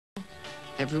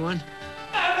everyone?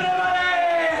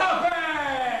 Everybody, help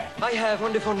me! I have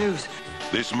wonderful news.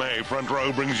 This May, Front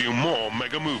Row brings you more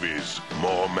mega movies,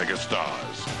 more mega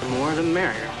stars. The more the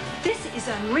merrier. This is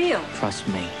unreal. Trust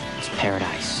me, it's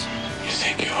paradise. You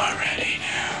think you are ready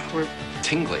now? We're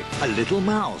tingly. A little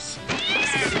mouse.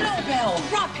 Snowbell,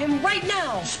 drop him right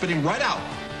now. Spit him right out.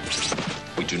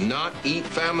 We do not eat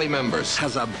family members.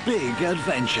 Has a big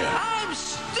adventure. I'm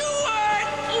Stuart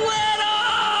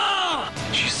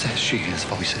Little! She says she hears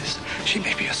voices. She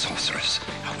may be a sorceress,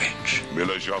 a witch.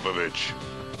 Mila Jovovich,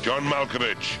 John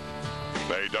Malkovich,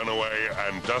 Faye Dunaway,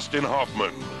 and Dustin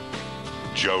Hoffman.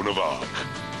 Joan of Arc.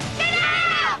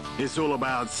 It's all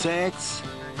about sex,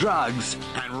 drugs,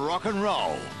 and rock and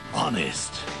roll.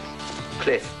 Honest.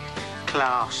 Cliff.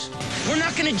 Klaus. We're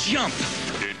not gonna jump.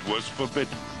 It was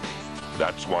forbidden.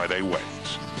 That's why they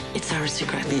went. It's our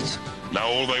secret. Now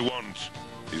all they want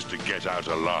is to get out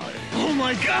alive. Oh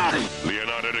my God!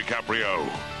 Leonardo DiCaprio,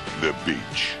 The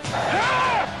Beach.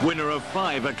 Winner of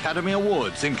 5 Academy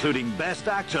Awards, including Best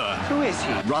Actor, Who is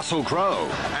he? Russell Crowe,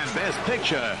 and Best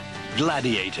Picture,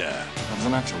 Gladiator. That's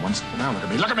an actor once. Now look at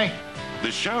me. Look at me!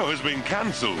 The show has been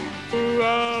cancelled.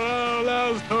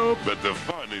 But the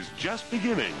fun is just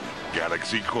beginning.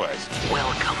 Galaxy Quest.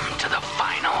 Welcome to the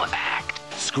final act.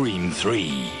 Scream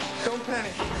 3. Don't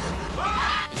panic.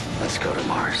 Let's go to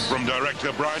Mars. From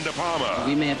director Brian De Palma.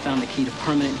 We may have found the key to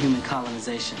permanent human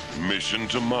colonization. Mission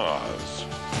to Mars.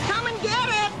 Come and get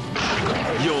it!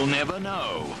 You'll never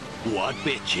know what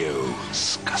bit you.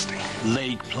 Disgusting.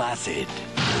 Lake Placid.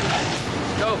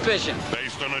 Go fishing.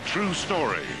 Based on a true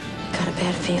story. Got a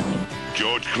bad feeling.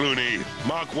 George Clooney,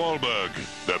 Mark Wahlberg,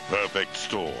 The Perfect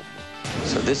Storm.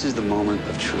 So this is the moment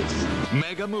of truth.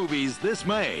 Mega movies this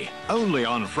May, only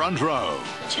on Front Row.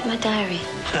 Check my diary.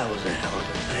 That was a hell of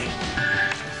a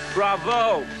thing.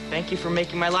 Bravo! Thank you for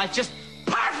making my life just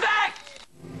perfect!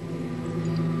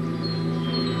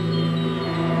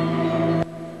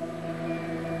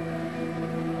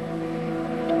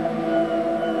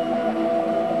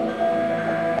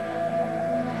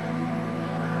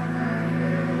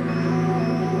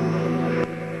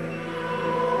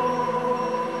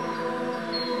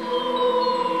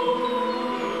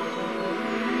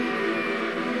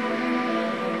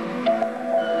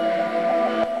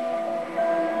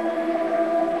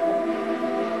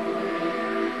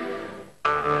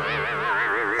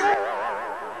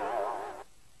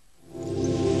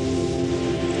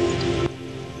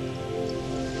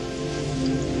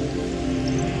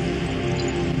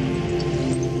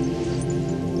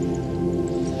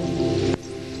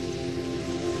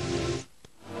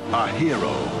 A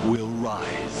hero will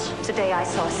rise. Today I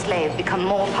saw a slave become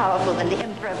more powerful than the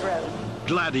Emperor of Rome.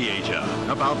 Gladiator,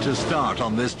 about to start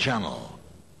on this channel.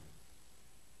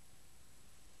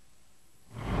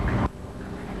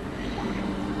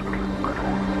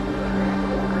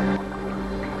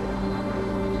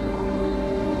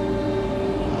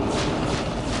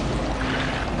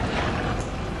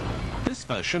 This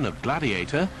version of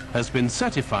Gladiator has been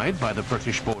certified by the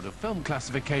British Board of Film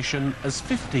Classification as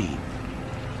 15.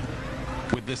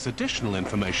 With this additional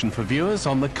information for viewers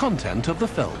on the content of the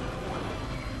film.